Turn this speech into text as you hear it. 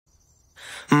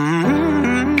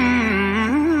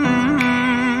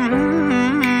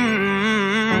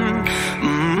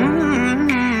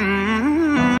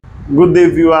Good day,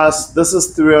 viewers. This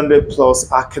is 300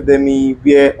 Plus Academy,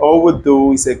 where all we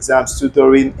do is exams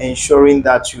tutoring, ensuring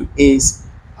that you ace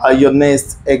your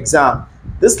next exam.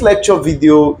 This lecture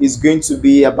video is going to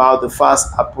be about the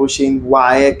fast approaching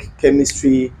Waec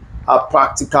chemistry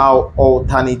practical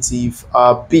alternative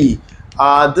B.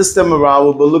 This time around,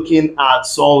 we'll be looking at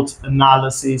salt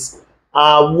analysis.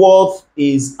 What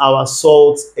is our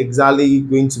salt exactly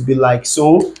going to be like?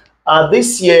 So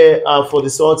this year, for the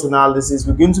salt analysis,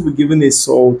 we're going to be given a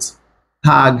salt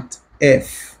tagged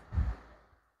F.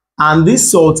 And this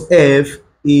salt F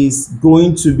is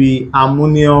going to be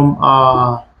ammonium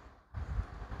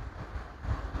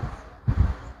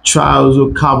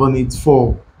carbonate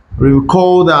 4.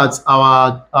 Recall that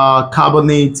our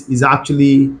carbonate is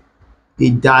actually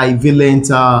a divalent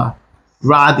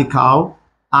radical.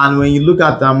 And when you look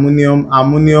at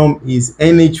ammonium is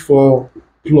NH4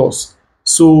 plus.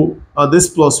 So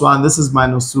this plus 1, this is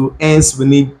minus 2, hence we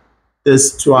need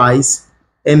this twice,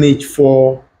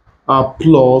 NH4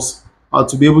 plus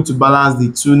to be able to balance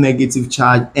the two negative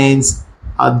charge. Hence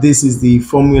this is the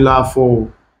formula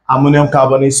for ammonium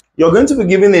carbonate. You're going to be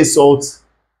given a salt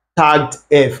tagged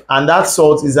F, and that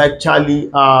salt is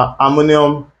actually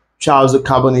ammonium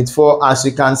carbonate 4, as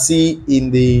you can see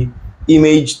in the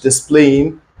image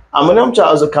displaying. Ammonium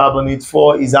carbonate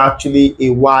 4 is actually a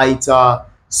white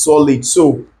solid.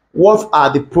 So what are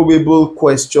the probable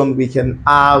questions we can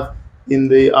have in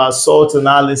the salt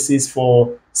analysis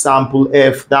for sample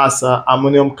F? That's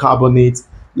ammonium carbonate.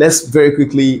 Let's very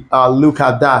quickly look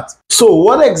at that. So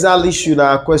what exactly should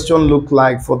our question look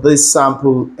like for this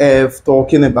sample F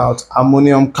talking about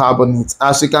ammonium carbonate?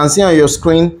 As you can see on your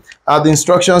screen, the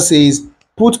instruction says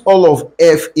put all of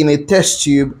F in a test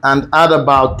tube and add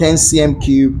about 10 cm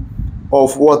cube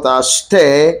of water,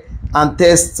 stir and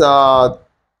test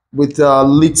with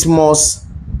litmus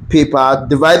paper.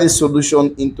 Divide the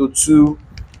solution into two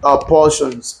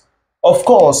portions. Of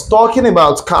course, talking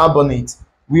about carbonate,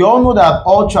 we all know that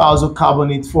all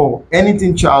carbonate 4,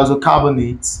 anything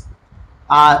carbonate,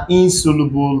 are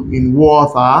insoluble in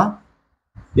water.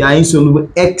 They are insoluble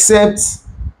except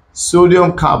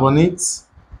sodium carbonate,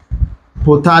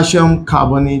 potassium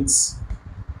carbonate,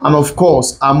 and of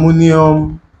course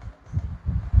ammonium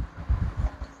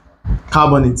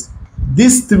carbonate.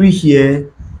 These three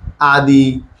here are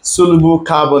the soluble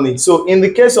carbonate. So in the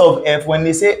case of F, when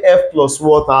they say F plus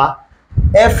water,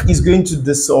 F is going to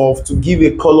dissolve to give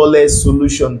a colorless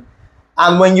solution.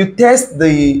 And when you test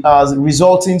the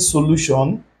resulting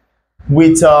solution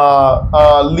with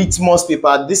litmus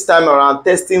paper, this time around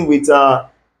testing with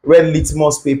red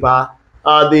litmus paper,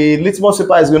 the litmus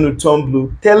paper is going to turn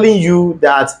blue, telling you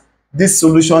that this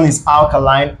solution is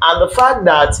alkaline. And the fact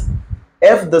that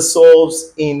F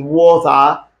dissolves in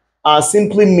water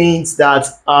simply means that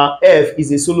F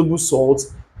is a soluble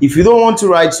salt. If you don't want to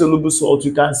write soluble salt,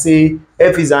 you can say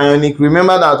F is ionic.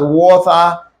 Remember that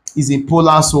water is a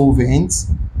polar solvent.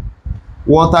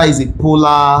 Water is a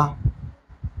polar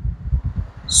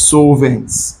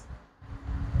solvent.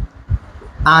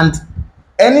 And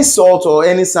any salt or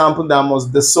any sample that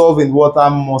must dissolve in water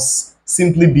must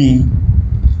simply be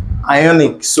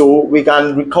ionic. So we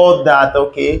can record that,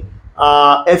 okay,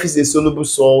 F is a soluble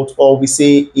salt, or we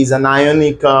say is an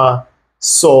ionic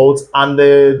salt. And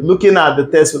looking at the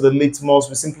test for the litmus,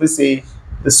 we simply say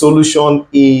the solution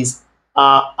is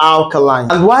alkaline.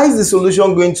 And why is the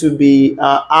solution going to be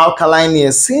alkaline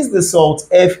here? Since the salt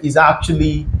F is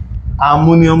actually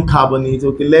ammonium carbonate,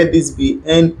 okay, let this be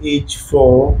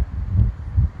NH4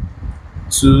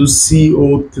 to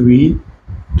CO3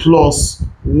 plus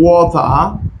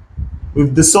water.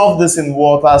 We've dissolved this in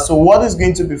water, so what is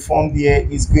going to be formed here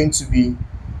is going to be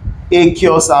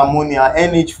aqueous ammonia,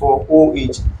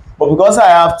 NH4OH. But because I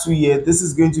have 2 here, this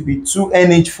is going to be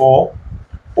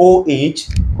 2NH4OH.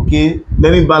 Okay,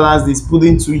 let me balance this,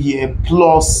 putting 2 here,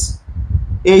 plus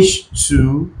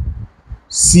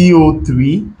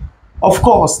H2CO3. Of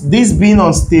course, this being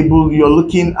unstable, you're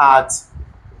looking at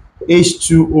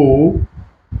H2O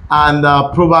and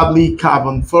probably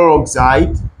carbon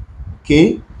dioxide.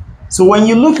 Okay, so when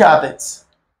you look at it,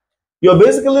 you're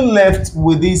basically left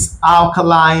with this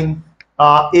alkaline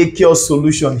aqueous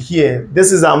solution here.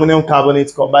 This is ammonium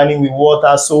carbonate combining with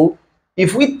water. So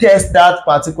if we test that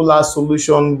particular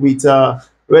solution with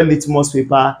red litmus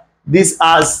paper, this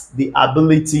has the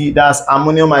ability, that's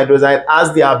ammonium hydroxide,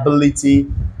 has the ability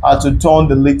to turn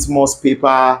the litmus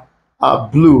paper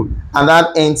blue. And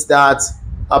that ends that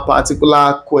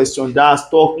particular question.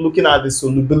 That's looking at the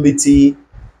solubility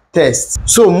test.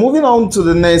 So moving on to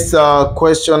the next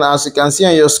question, as you can see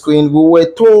on your screen, we were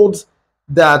told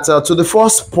that to the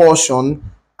first portion,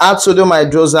 add sodium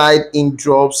hydroxide in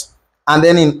drops and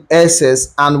then in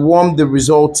excess, and warm the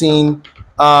resulting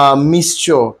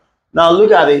mixture. Now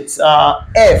look at it.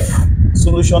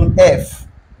 Solution F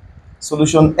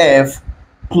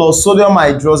plus sodium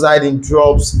hydroxide in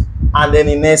drops and then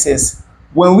in excess.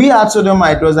 When we add sodium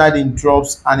hydroxide in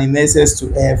drops and in excess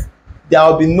to F, there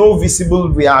will be no visible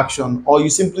reaction, or you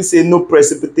simply say no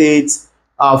precipitate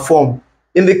formed.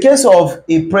 In the case of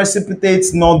a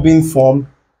precipitate not being formed,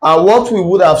 what we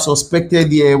would have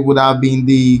suspected here would have been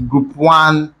the group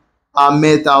 1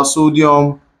 metal,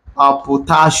 sodium,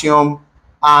 potassium,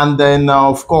 and then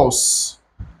of course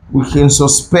we can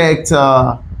suspect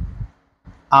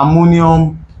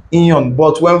ammonium ion.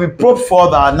 But when we probe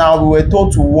further, now we were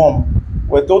told to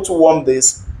warm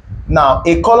this. Now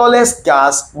a colorless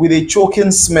gas with a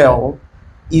choking smell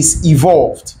is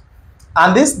evolved,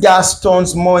 and this gas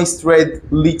turns moist red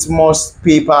litmus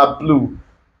paper blue.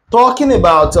 Talking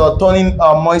about turning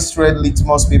moist red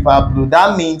litmus paper blue,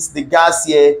 that means the gas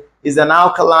here is an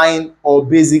alkaline or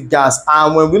basic gas.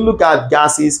 And when we look at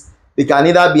gases, they can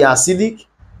either be acidic,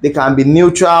 they can be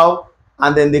neutral,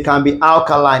 and then they can be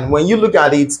alkaline. When you look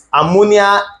at it,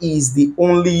 ammonia is the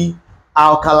only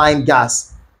alkaline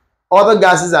gas. Other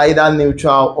gases are either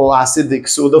neutral or acidic.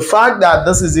 So the fact that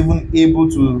this is even able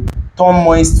to turn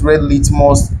moist red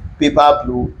litmus paper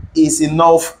blue is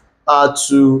enough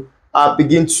to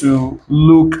begin to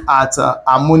look at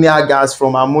ammonia gas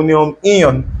from ammonium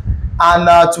ion. And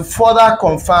to further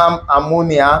confirm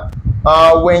ammonia,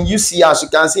 when you see, as you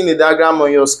can see in the diagram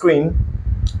on your screen,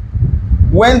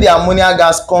 when the ammonia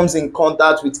gas comes in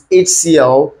contact with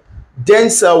HCl,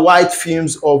 dense white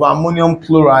fumes of ammonium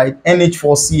chloride,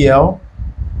 NH4Cl,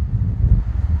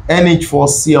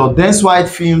 dense white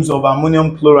fumes of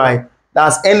ammonium chloride,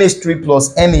 that's NH3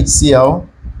 plus NHCl,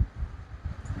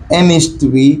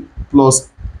 NH3 plus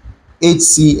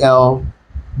HCl,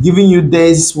 giving you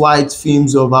dense white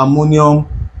fumes of ammonium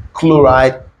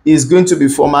chloride, is going to be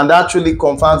formed, and that really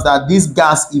confirms that this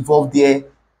gas evolved there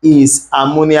is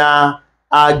ammonia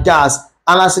gas.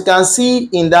 And as you can see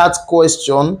in that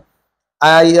question,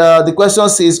 the question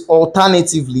says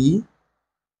alternatively,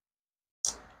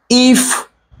 if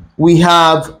we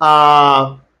have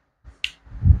a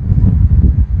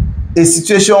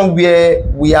situation where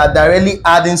we are directly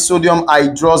adding sodium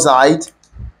hydroxide,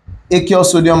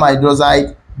 aqueous sodium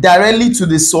hydroxide, directly to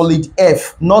the solid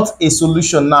F, not a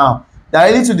solution now,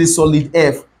 directly to the solid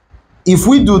F. If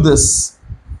we do this,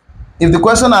 if the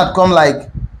question had come like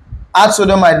add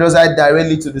sodium hydroxide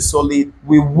directly to the solid,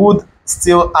 we would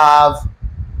still have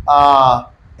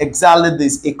exactly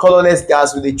this, a colorless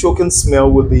gas with a choking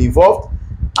smell will be evolved,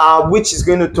 which is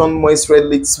going to turn moist red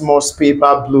litmus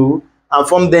paper blue and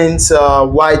form dense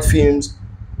white fumes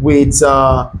with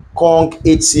conc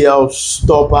HCl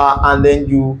stopper, and then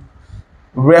you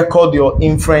record your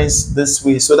inference this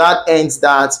way. So that ends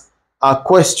that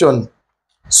question.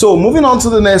 So moving on to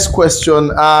the next question,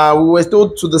 we were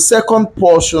told to the second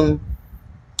portion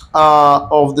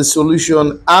of the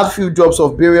solution, add few drops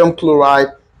of barium chloride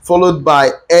followed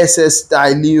by SS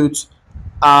dilute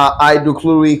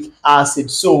hydrochloric acid.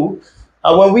 So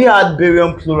when we add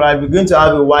barium chloride, we're going to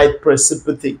have a white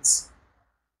precipitate.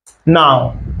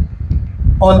 Now,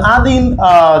 on adding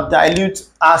dilute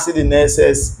acid in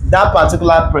SS, that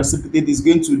particular precipitate is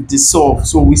going to dissolve.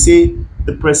 So we say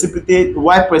the precipitate,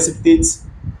 white precipitate,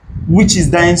 which is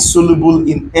then soluble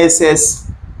in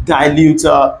SS dilute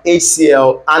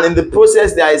HCl, and in the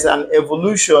process there is an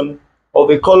evolution of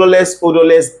a colorless,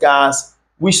 odorless gas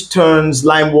which turns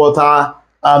lime water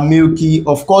milky.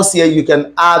 Of course, here you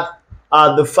can add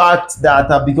the fact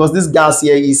that because this gas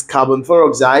here is carbon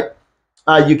dioxide,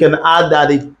 you can add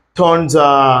that it turns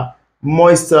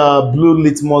moist blue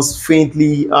litmus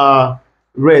faintly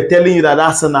red, telling you that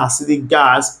that's an acidic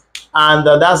gas, and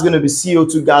that's going to be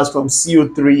CO2 gas from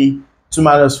CO3 2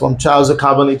 minus from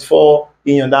carbonate 4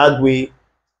 in that way.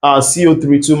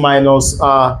 CO3 2 minus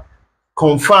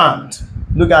confirmed.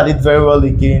 Look at it very well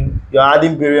again. You're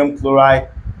adding barium chloride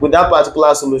with that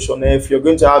particular solution. If you're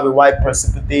going to have a white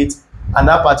precipitate, and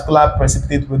that particular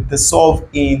precipitate will dissolve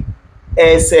in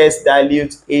SS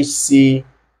dilute HCl,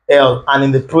 and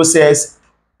in the process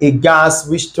a gas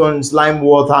which turns lime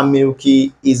water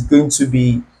milky is going to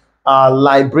be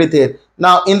liberated.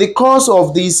 Now, in the course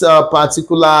of this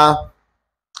particular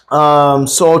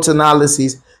salt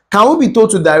analysis, can we be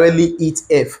told to directly heat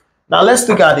F? Now let's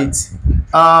look at it.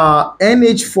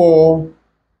 NH4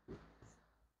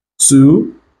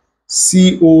 to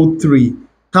CO3.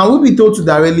 Can we be told to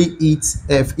directly heat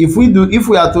F? If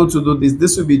we are told to do this,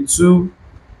 this will be 2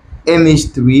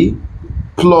 NH3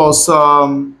 plus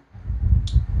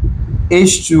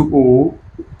H2O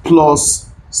plus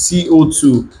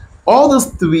CO2. All those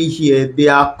three here, they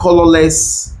are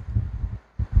colorless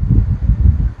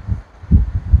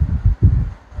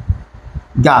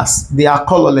gas. They are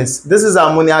colorless. This is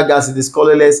ammonia gas, it is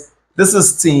colorless. This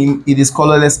is steam, it is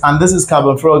colorless. And this is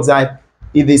carbon dioxide,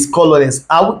 it is colorless.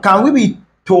 Can we be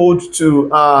told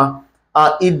to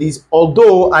eat this?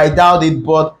 Although I doubt it,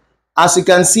 but as you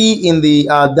can see in the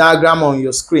diagram on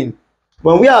your screen,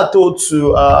 when we are told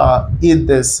to eat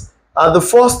this, the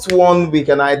first one we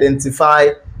can identify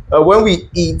when we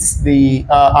eat the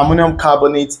ammonium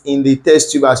carbonate in the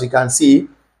test tube, as you can see,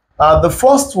 the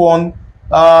first one,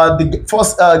 the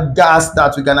first gas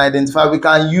that we can identify, we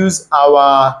can use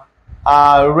our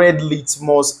red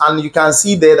litmus, and you can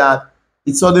see there that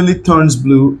it suddenly turns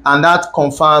blue, and that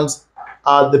confirms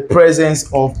the presence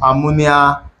of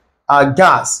ammonia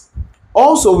gas.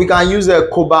 Also, we can use a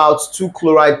cobalt 2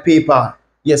 chloride paper.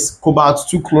 Yes, cobalt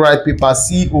 2 chloride paper,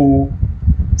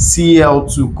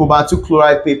 COCl2, cobalt 2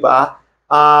 chloride paper.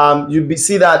 You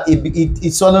see that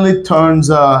it suddenly turns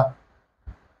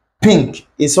pink.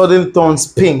 It suddenly turns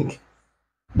pink.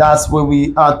 That's where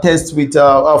we test with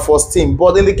for steam.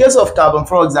 But in the case of carbon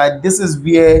dioxide, this is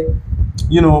where,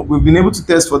 you know, we've been able to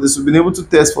test for this. We've been able to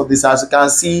test for this, as you can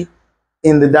see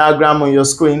in the diagram on your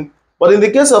screen. But in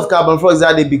the case of carbon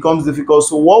dioxide, it becomes difficult.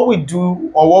 So what we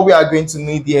do, or what we are going to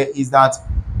need here, is that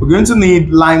we're going to need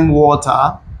lime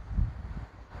water.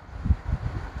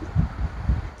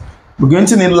 We're going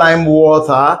to need lime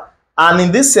water. And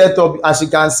in this setup, as you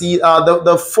can see,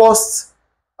 the first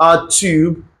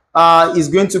tube is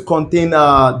going to contain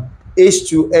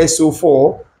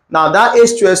H2SO4. Now that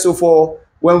H2SO4,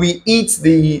 when we eat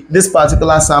this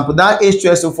particular sample, that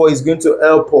H2SO4 is going to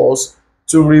help us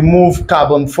to remove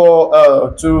carbon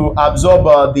to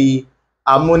absorb the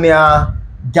ammonia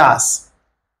gas.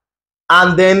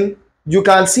 And then you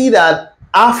can see that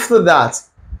after that,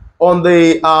 on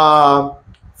the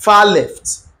far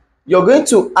left, you're going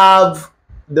to have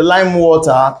the lime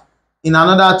water in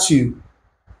another tube.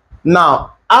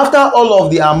 Now, after all of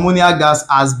the ammonia gas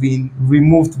has been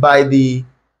removed by the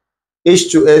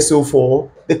H2SO4,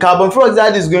 the carbon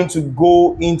dioxide is going to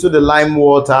go into the lime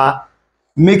water,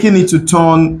 making it to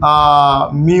turn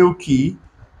milky,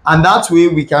 and that way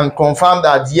we can confirm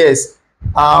that yes,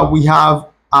 we have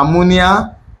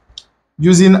ammonia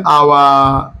using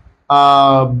our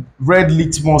red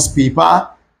litmus paper.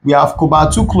 We have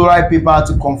cobalt 2 chloride paper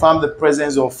to confirm the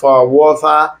presence of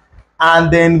water,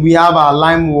 and then we have our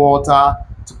lime water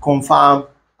to confirm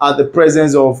the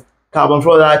presence of carbon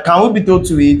dioxide. Can we be told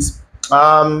to eat?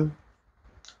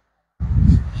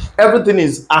 Everything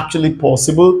is actually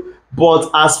possible,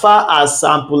 but as far as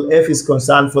sample F is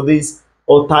concerned, for this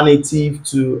alternative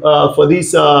to for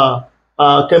this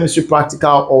chemistry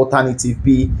practical alternative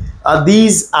B,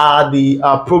 these are the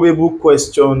probable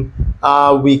question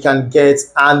we can get.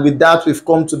 And with that, we've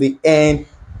come to the end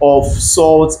of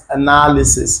salt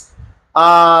analysis.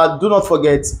 Do not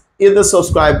forget, hit the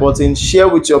subscribe button, share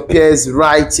with your peers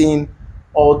writing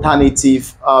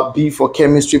alternative B for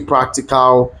chemistry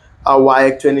practical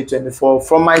Waec 2024.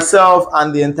 From myself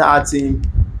and the entire team,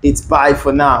 it's bye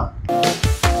for now.